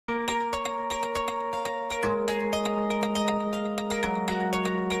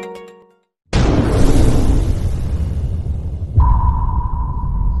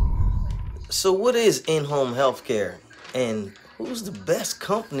So what is in-home healthcare? And who's the best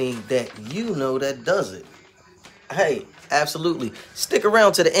company that you know that does it? Hey, absolutely. Stick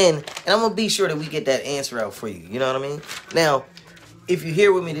around to the end, and I'm going to be sure that we get that answer out for you. You know what I mean? Now, if you're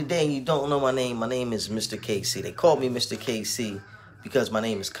here with me today and you don't know my name is Mr. KC. They call me Mr. KC because my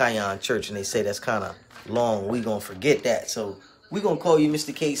name is Kion Church, and they say that's kind of long. We're going to forget that. So we're going to call you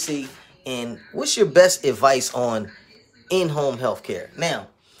Mr. KC. And what's your best advice on in-home healthcare? Now,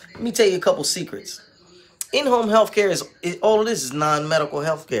 let me tell you a couple secrets. In-home healthcare is all of this is non-medical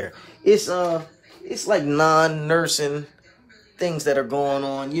healthcare. It's like non-nursing things that are going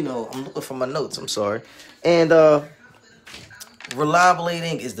on. You know, I'm looking for my notes. I'm sorry. And Reliable Aid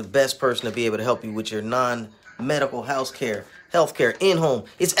Inc. is the best person to be able to help you with your non-medical healthcare in-home.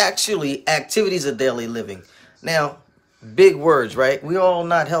 It's actually activities of daily living. Now, big words, right? We're all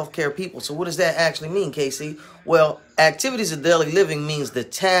not healthcare people. So what does that actually mean, Casey? Well, activities of daily living means the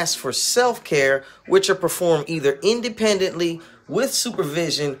tasks for self-care, which are performed either independently, with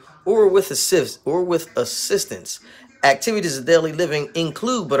supervision, or with assistance. Activities of daily living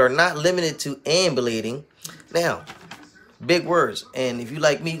include, but are not limited to, ambulating. Now, big words. And if you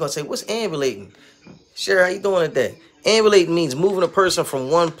like me, you're going to say, what's ambulating? Sure, how you doing today? Ambulating means moving a person from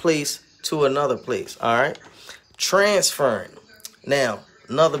one place to another place, all right? Transferring. Now,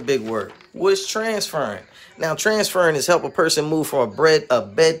 another big word. What is transferring? Now, transferring is help a person move from a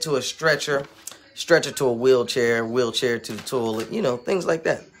bed to a stretcher to a wheelchair to the toilet, you know, things like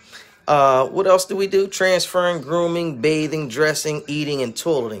that. What else do we do? Transferring, grooming, bathing, dressing, eating, and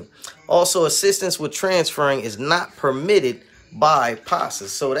toileting. Also, assistance with transferring is not permitted by PASAs.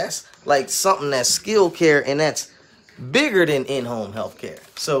 So that's like something that's skilled care, and that's bigger than in-home health care.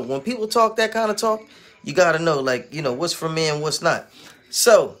 So when people talk that kind of talk, you got to know, like, you know, what's for me and what's not.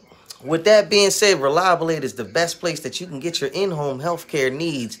 So with that being said, Reliable Aid is the best place that you can get your in-home health care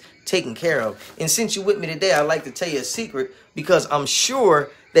needs taken care of. And since you're with me today, I'd like to tell you a secret, because I'm sure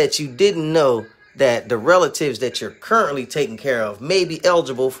that you didn't know that the relatives that you're currently taking care of may be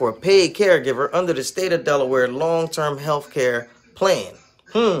eligible for a paid caregiver under the state of Delaware long-term health care plan.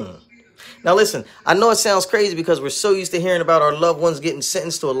 Now listen, I know it sounds crazy because we're so used to hearing about our loved ones getting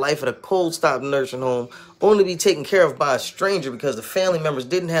sentenced to a life at a cold stop nursing home, only to be taken care of by a stranger because the family members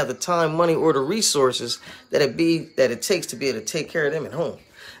didn't have the time, money, or the resources that it takes to be able to take care of them at home.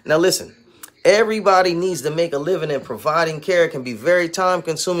 Now listen, everybody needs to make a living, and providing care can be very time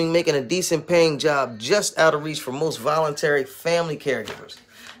consuming, making a decent paying job just out of reach for most voluntary family caregivers.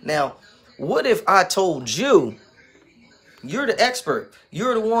 Now, what if I told you, you're the expert,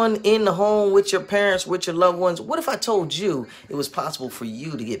 you're the one in the home with your parents, with your loved ones. What if I told you it was possible for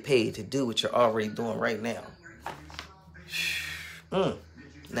you to get paid to do what you're already doing right now?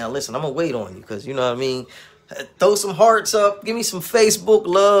 Now listen, I'm gonna wait on you, because you know what I mean. Throw some hearts up, give me some Facebook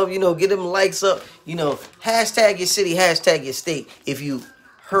love, you know, get them likes up, you know, hashtag your city, hashtag your state. If you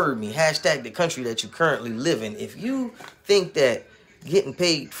heard me, hashtag the country that you currently live in. If you think that getting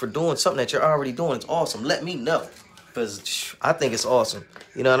paid for doing something that you're already doing is awesome, let me know, because I think it's awesome.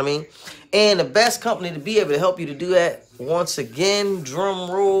 You know what I mean? And the best company to be able to help you to do that, once again,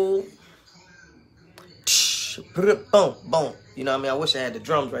 drum roll. Boom, boom. You know what I mean? I wish I had the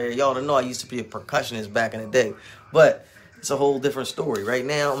drums right here. Y'all don't know I used to be a percussionist back in the day. But it's a whole different story. Right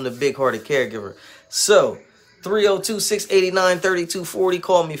now, I'm the big-hearted caregiver. So, 302-689-3240.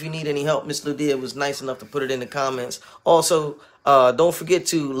 Call me if you need any help. Miss Ludia was nice enough to put it in the comments. Also, don't forget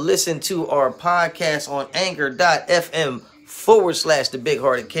to listen to our podcast on anchor.fm/the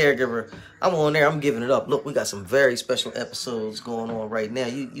big-hearted caregiver. I'm on there. I'm giving it up. Look, we got some very special episodes going on right now.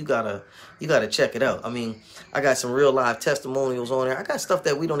 You gotta check it out. I mean, I got some real live testimonials on there. I got stuff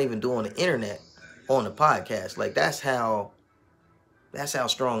that we don't even do on the internet on the podcast. Like, that's how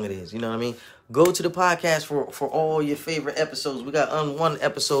strong it is. You know what I mean? Go to the podcast for all your favorite episodes. We got one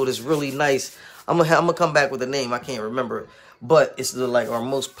episode is really nice. I'm gonna come back with a name. I can't remember it, but it's like our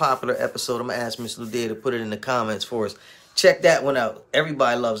most popular episode. I'm gonna ask Miss Ludia to put it in the comments for us. Check that one out.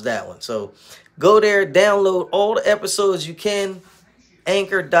 Everybody loves that one. So go there, download all the episodes you can.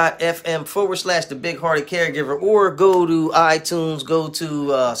 Anchor.fm/the big-hearted caregiver, or go to iTunes, go to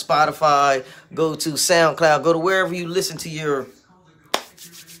Spotify, go to SoundCloud, go to wherever you listen to your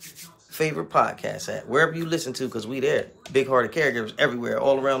favorite podcast at, wherever you listen to, because we there. Big-hearted caregivers everywhere,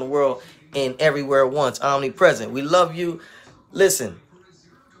 all around the world, and everywhere at once, omnipresent. We love you. Listen,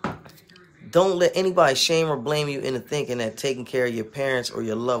 don't let anybody shame or blame you into thinking that taking care of your parents or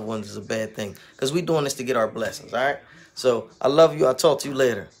your loved ones is a bad thing, because we're doing this to get our blessings, all right? So I love you. I'll talk to you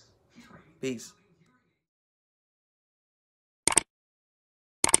later. Peace.